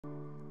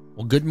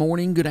Well, good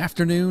morning, good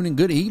afternoon, and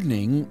good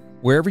evening,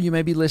 wherever you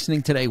may be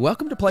listening today.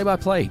 Welcome to Play by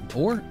Play,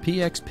 or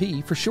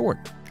PXP for short.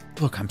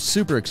 Look, I'm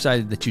super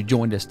excited that you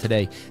joined us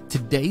today.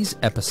 Today's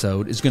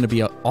episode is going to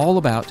be all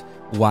about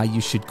why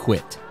you should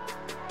quit.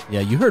 Yeah,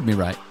 you heard me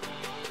right.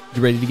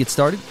 You ready to get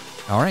started?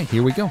 All right,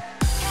 here we go.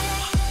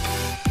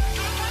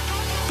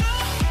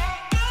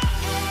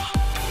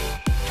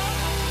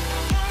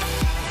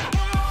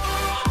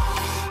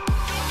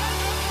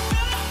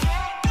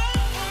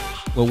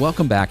 Well,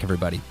 welcome back,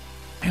 everybody.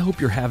 I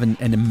hope you're having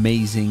an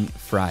amazing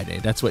Friday.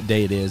 That's what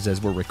day it is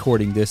as we're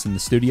recording this in the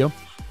studio.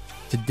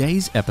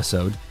 Today's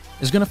episode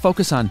is going to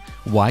focus on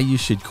why you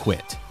should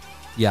quit.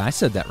 Yeah, I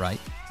said that right.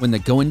 When the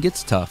going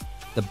gets tough,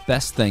 the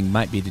best thing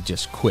might be to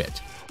just quit.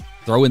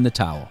 Throw in the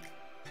towel.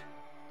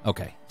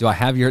 Okay, do I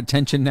have your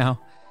attention now?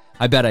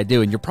 I bet I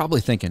do, and you're probably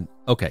thinking,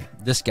 okay,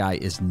 this guy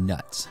is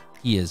nuts.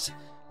 He is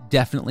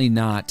definitely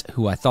not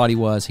who I thought he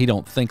was. He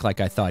don't think like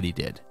I thought he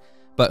did.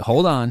 But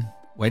hold on,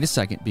 wait a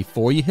second.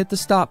 Before you hit the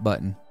stop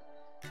button,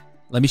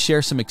 let me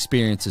share some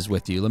experiences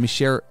with you. Let me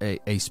share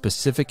a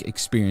specific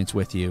experience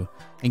with you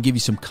and give you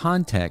some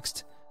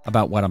context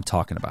about what I'm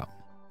talking about.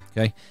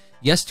 Okay?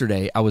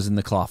 Yesterday, I was in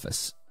the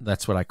cloffice.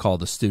 That's what I call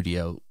the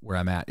studio where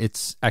I'm at.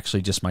 It's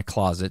actually just my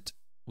closet,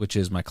 which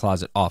is my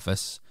closet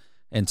office,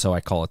 and so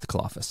I call it the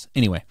cloffice.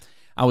 Anyway,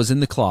 I was in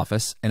the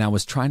cloffice, and I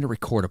was trying to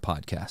record a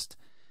podcast.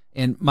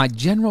 And my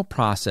general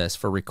process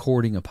for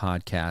recording a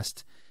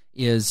podcast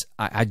is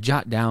I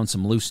jot down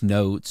some loose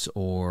notes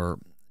or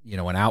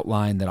an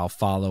outline that I'll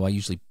follow. I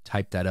usually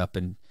type that up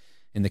in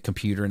the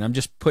computer, and I'm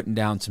just putting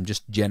down some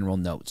just general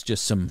notes,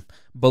 just some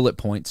bullet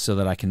points so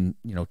that I can,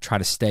 try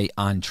to stay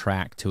on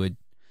track to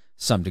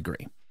some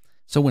degree.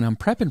 So when I'm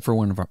prepping for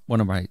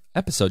one of my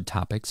episode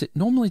topics, it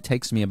normally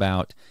takes me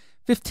about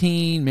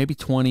 15, maybe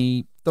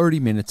 20, 30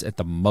 minutes at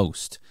the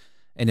most.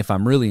 And if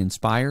I'm really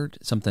inspired,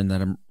 something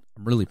that I'm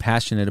really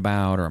passionate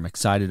about or I'm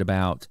excited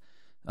about,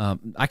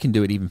 I can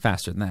do it even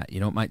faster than that. It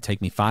might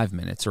take me 5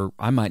 minutes, or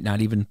I might not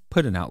even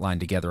put an outline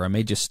together. I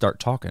may just start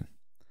talking.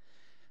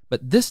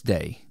 But this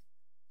day,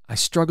 I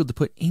struggled to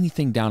put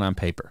anything down on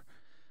paper.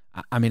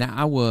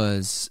 I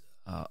was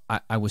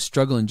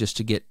struggling just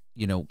to get,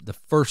 the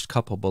first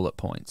couple bullet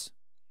points.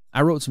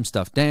 I wrote some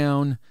stuff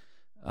down.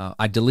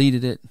 I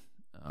deleted it.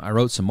 I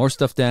wrote some more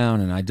stuff down,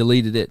 and I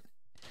deleted it.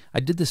 I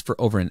did this for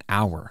over an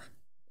hour,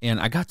 and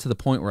I got to the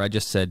point where I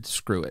just said,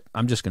 screw it.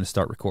 I'm just going to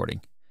start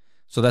recording.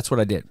 So that's what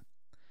I did.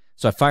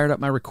 So I fired up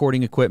my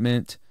recording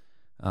equipment.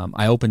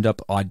 I opened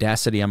up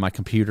Audacity on my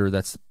computer.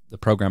 That's the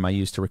program I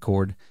use to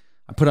record.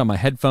 I put on my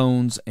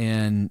headphones,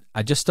 and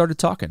I just started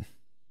talking.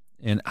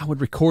 And I would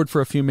record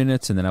for a few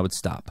minutes, and then I would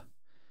stop.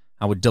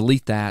 I would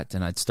delete that,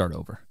 and I'd start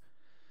over.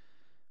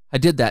 I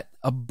did that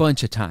a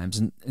bunch of times,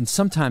 and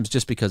sometimes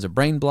just because of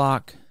brain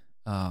block.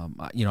 I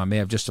may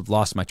have just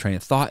lost my train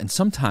of thought, and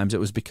sometimes it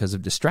was because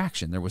of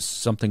distraction. There was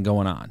something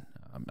going on.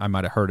 I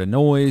might have heard a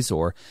noise,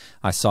 or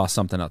I saw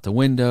something out the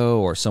window,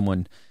 or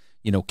someone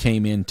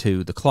came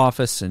into the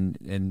cloffice and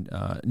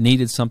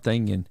needed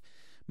something. And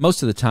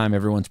most of the time,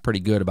 everyone's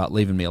pretty good about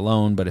leaving me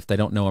alone. But if they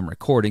don't know I'm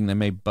recording, they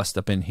may bust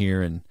up in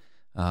here and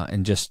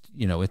just,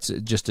 it's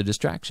just a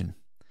distraction.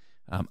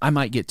 I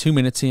might get 2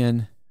 minutes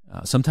in.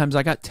 Sometimes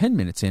I got 10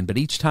 minutes in. But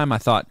each time I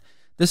thought,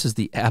 this is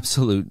the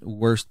absolute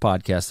worst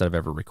podcast that I've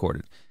ever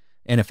recorded.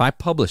 And if I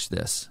publish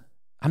this,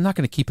 I'm not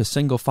going to keep a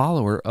single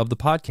follower of the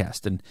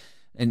podcast.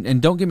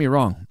 And don't get me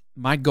wrong,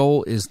 my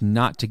goal is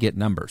not to get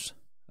numbers.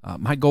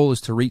 My goal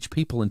is to reach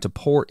people and to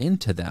pour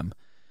into them,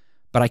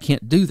 but I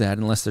can't do that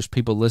unless there's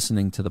people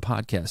listening to the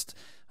podcast.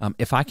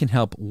 If I can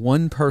help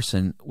one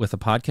person with a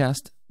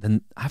podcast,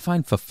 then I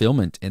find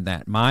fulfillment in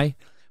that. My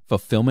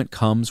fulfillment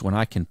comes when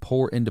I can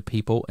pour into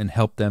people and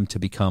help them to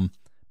become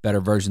better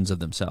versions of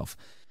themselves.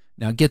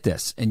 Now get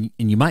this, and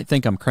you might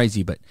think I'm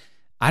crazy, but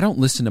I don't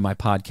listen to my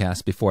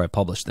podcasts before I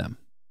publish them.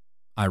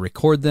 I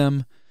record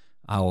them.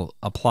 I'll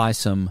apply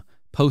some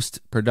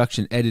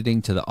post-production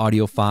editing to the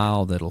audio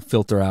file that'll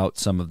filter out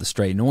some of the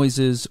stray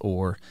noises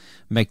or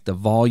make the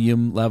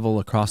volume level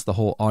across the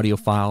whole audio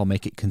file,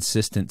 make it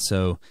consistent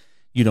so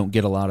you don't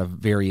get a lot of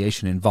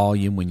variation in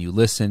volume when you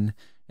listen,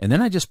 and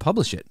then I just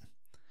publish it.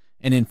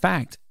 And in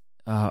fact,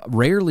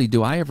 rarely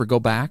do I ever go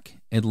back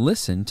and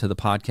listen to the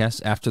podcast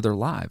after they're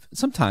live.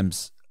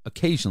 Sometimes,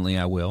 occasionally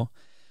I will,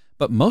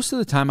 but most of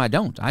the time I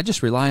don't. I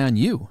just rely on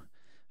you,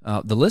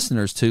 the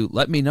listeners, to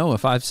let me know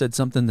if I've said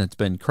something that's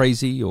been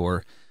crazy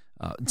or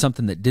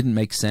something that didn't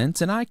make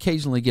sense. And I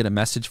occasionally get a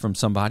message from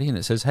somebody and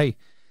it says, hey,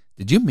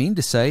 did you mean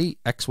to say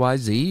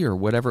XYZ or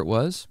whatever it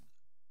was?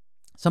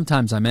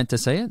 Sometimes I meant to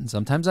say it and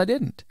sometimes I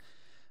didn't.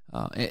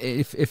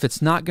 If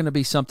it's not going to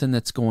be something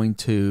that's going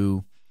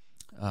to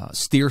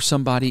steer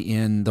somebody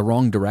in the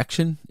wrong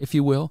direction, if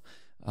you will,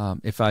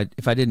 if I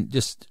didn't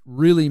just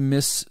really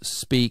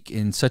misspeak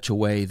in such a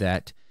way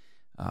that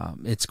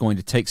it's going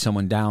to take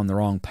someone down the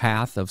wrong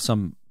path of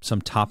some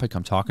topic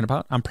I'm talking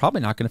about, I'm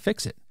probably not going to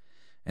fix it.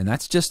 And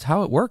that's just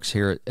how it works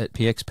here at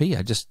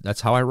PXP.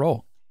 That's how I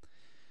roll.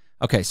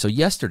 Okay, so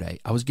yesterday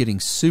I was getting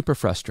super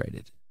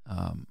frustrated.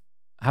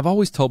 I've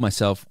always told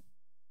myself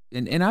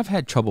and I've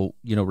had trouble,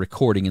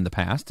 recording in the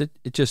past.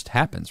 It just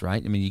happens,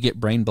 right? I mean, you get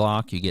brain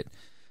block, you get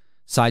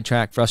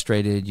sidetracked,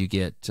 frustrated, you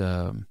get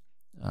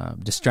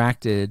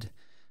distracted,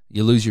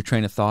 you lose your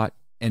train of thought.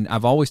 And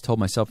I've always told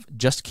myself,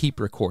 just keep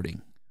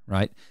recording,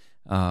 right?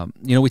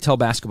 We tell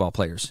basketball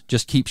players,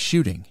 just keep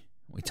shooting.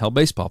 We tell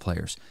baseball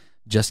players,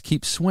 just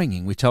keep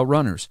swinging. We tell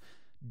runners,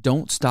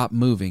 don't stop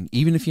moving.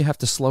 Even if you have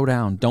to slow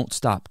down, don't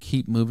stop.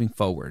 Keep moving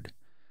forward.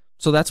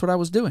 So that's what I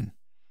was doing.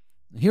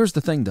 Here's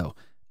the thing, though.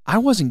 I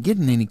wasn't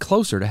getting any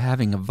closer to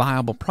having a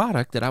viable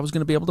product that I was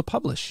going to be able to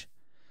publish.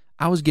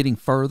 I was getting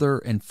further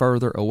and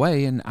further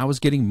away, and I was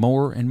getting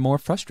more and more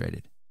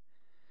frustrated.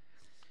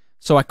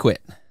 So I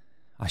quit.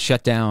 I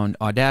shut down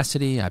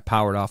Audacity. I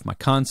powered off my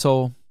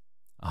console.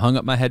 I hung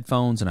up my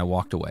headphones, and I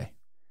walked away.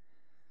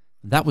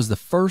 That was the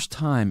first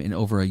time in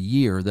over a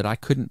year that I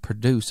couldn't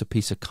produce a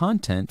piece of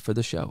content for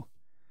the show.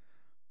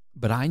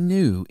 But I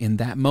knew, in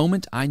that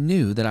moment, I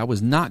knew that I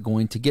was not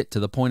going to get to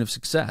the point of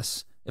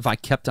success if I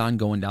kept on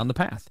going down the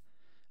path.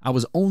 I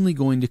was only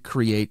going to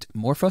create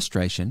more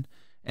frustration,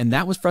 and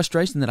that was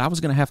frustration that I was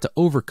going to have to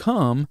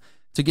overcome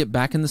to get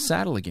back in the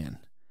saddle again.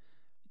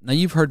 Now,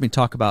 you've heard me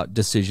talk about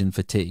decision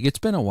fatigue. It's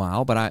been a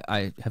while, but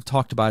I have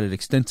talked about it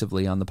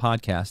extensively on the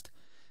podcast.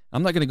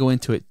 I'm not going to go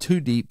into it too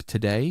deep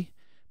today,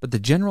 but the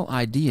general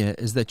idea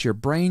is that your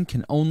brain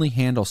can only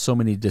handle so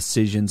many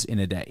decisions in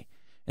a day.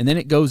 And then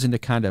it goes into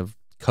kind of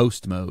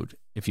coast mode,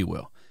 if you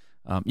will.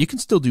 You can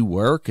still do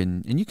work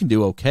and you can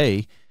do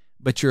okay,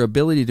 but your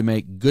ability to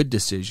make good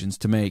decisions,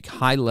 to make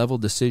high-level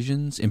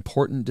decisions,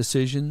 important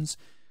decisions,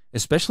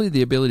 especially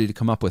the ability to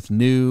come up with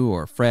new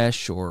or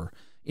fresh or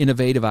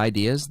innovative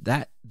ideas,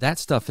 that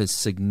stuff is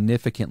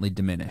significantly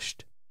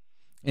diminished.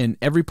 And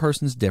every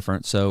person's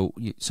different, so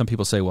some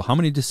people say, well, how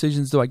many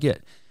decisions do I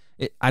get?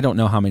 I don't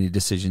know how many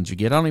decisions you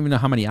get. I don't even know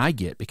how many I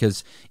get,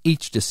 because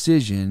each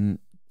decision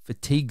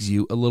fatigues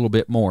you a little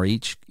bit more.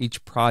 Each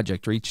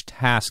project or each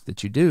task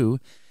that you do,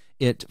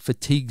 it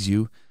fatigues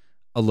you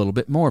a little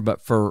bit more.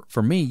 But for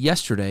me,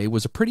 yesterday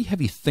was a pretty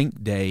heavy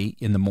think day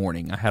in the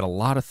morning. I had a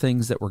lot of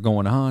things that were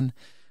going on,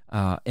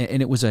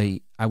 and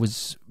I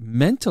was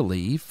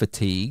mentally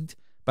fatigued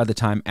by the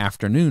time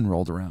afternoon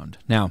rolled around.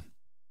 Now,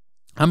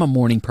 I'm a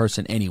morning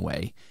person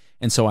anyway,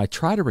 and so I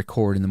try to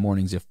record in the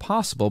mornings if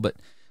possible, but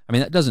I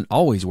mean, that doesn't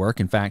always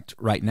work. In fact,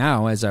 right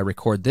now, as I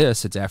record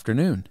this, it's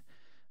afternoon.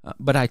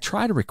 But I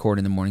try to record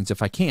in the mornings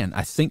if I can.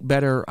 I think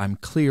better, I'm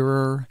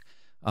clearer,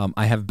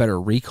 I have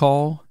better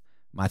recall,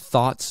 my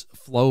thoughts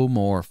flow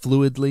more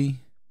fluidly,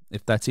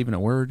 if that's even a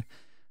word.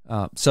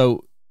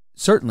 So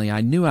certainly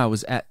I knew I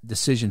was at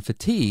decision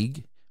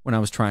fatigue when I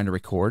was trying to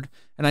record,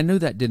 and I knew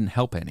that didn't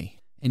help any.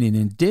 And in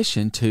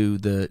addition to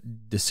the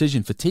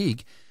decision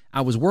fatigue, I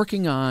was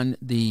working on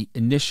the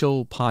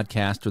initial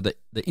podcast, or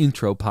the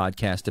intro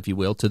podcast, if you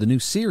will, to the new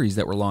series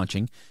that we're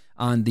launching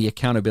on the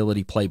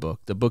accountability playbook,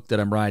 the book that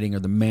I'm writing, or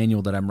the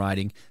manual that I'm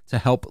writing to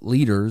help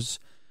leaders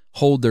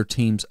hold their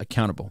teams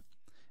accountable.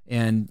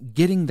 And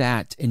getting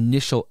that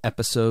initial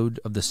episode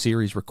of the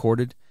series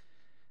recorded,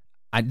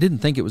 I didn't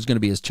think it was going to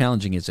be as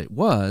challenging as it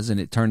was,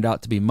 and it turned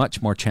out to be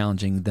much more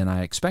challenging than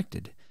I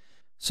expected.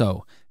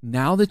 So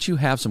now that you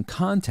have some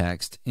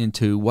context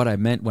into what I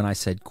meant when I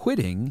said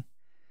quitting,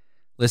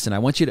 listen, I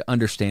want you to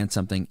understand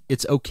something.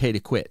 It's okay to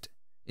quit.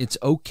 It's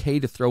okay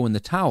to throw in the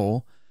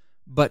towel,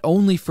 but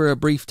only for a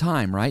brief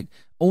time, right?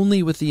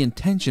 Only with the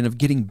intention of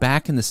getting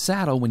back in the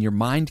saddle when your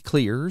mind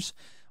clears,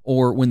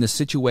 or when the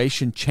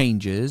situation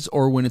changes,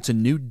 or when it's a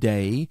new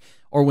day,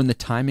 or when the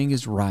timing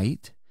is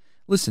right.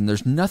 Listen,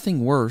 there's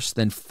nothing worse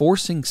than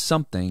forcing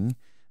something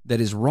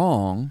that is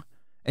wrong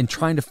and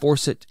trying to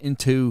force it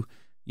into,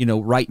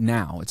 right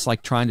now. It's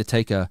like trying to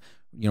take a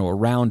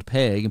round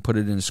peg and put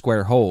it in a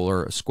square hole,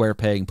 or a square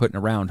peg and put it in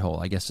a round hole,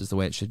 I guess is the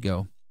way it should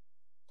go.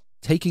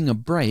 Taking a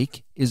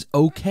break is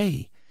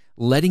okay.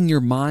 Letting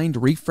your mind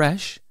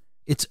refresh,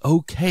 it's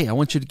okay. I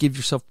want you to give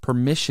yourself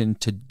permission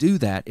to do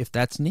that if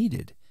that's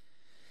needed.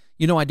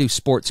 I do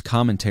sports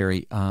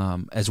commentary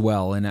as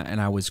well, and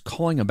I was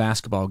calling a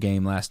basketball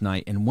game last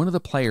night, and one of the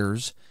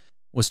players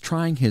was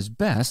trying his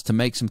best to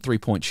make some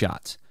three-point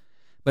shots.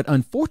 But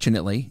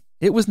unfortunately,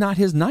 it was not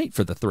his night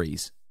for the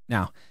threes.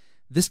 Now,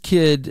 this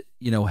kid,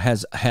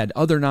 has had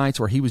other nights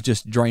where he was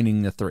just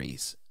draining the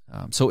threes.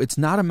 So it's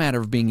not a matter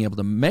of being able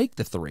to make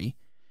the three.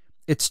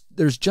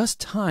 There's just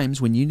times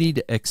when you need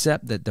to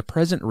accept that the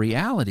present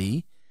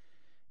reality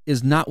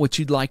is not what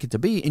you'd like it to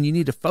be, and you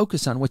need to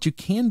focus on what you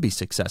can be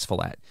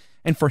successful at.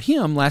 And for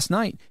him, last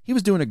night, he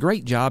was doing a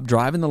great job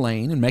driving the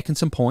lane and making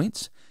some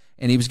points,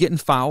 and he was getting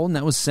fouled, and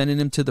that was sending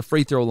him to the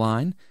free throw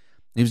line.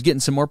 He was getting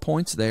some more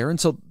points there, and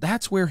so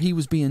that's where he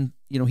was being,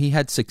 he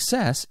had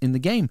success in the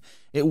game.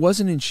 It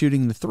wasn't in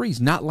shooting the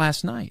threes, not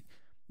last night.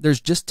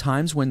 There's just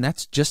times when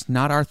that's just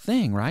not our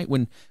thing, right?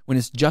 When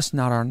it's just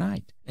not our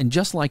night. And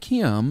just like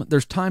him,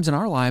 there's times in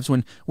our lives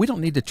when we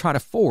don't need to try to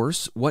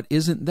force what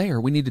isn't there.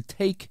 We need to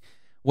take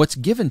what's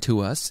given to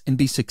us and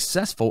be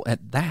successful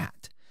at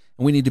that.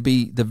 And we need to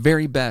be the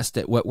very best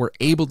at what we're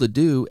able to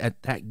do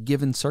at that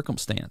given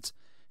circumstance.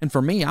 And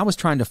for me, I was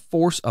trying to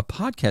force a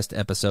podcast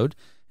episode,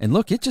 and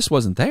look, it just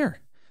wasn't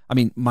there. I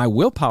mean, my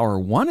willpower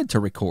wanted to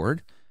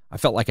record. I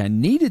felt like I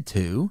needed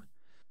to,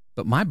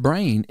 but my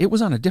brain, it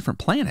was on a different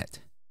planet.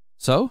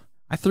 So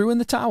I threw in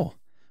the towel,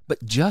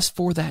 but just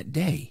for that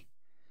day.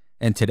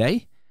 And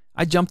today,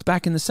 I jumped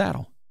back in the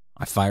saddle.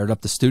 I fired up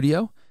the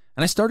studio,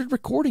 and I started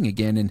recording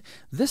again. And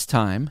this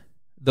time,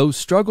 those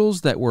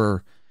struggles that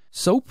were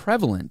so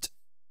prevalent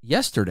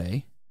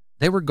yesterday,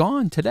 they were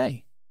gone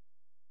today.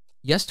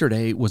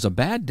 Yesterday was a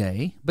bad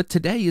day, but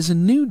today is a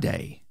new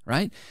day,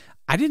 right?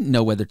 I didn't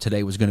know whether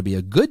today was going to be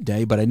a good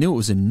day, but I knew it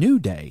was a new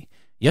day.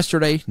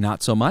 Yesterday,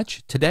 not so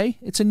much. Today,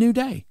 it's a new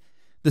day.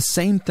 The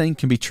same thing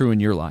can be true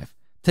in your life.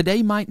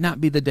 Today might not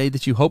be the day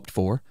that you hoped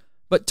for,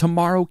 but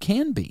tomorrow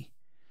can be.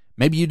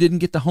 Maybe you didn't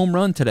get the home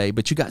run today,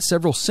 but you got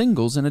several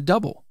singles and a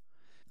double.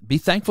 Be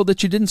thankful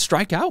that you didn't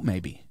strike out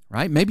maybe,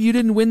 right? Maybe you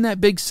didn't win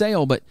that big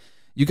sale, but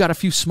you got a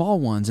few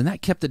small ones, and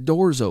that kept the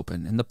doors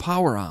open and the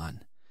power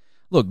on.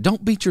 Look,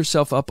 don't beat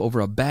yourself up over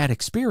a bad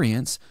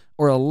experience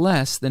or a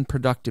less than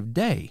productive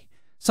day.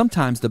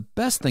 Sometimes the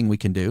best thing we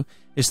can do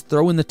is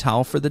throw in the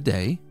towel for the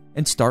day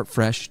and start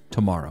fresh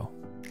tomorrow.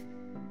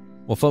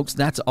 Well, folks,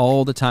 that's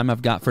all the time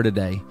I've got for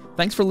today.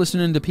 Thanks for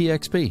listening to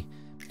PXP.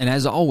 And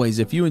as always,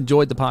 if you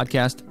enjoyed the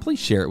podcast, please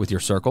share it with your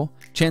circle.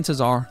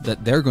 Chances are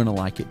that they're going to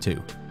like it too.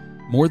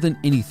 More than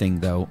anything,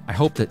 though, I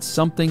hope that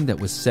something that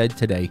was said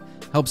today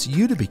helps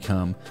you to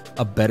become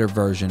a better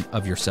version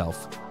of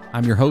yourself.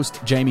 I'm your host,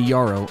 Jayme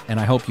Yarroch, and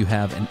I hope you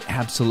have an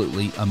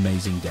absolutely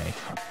amazing day.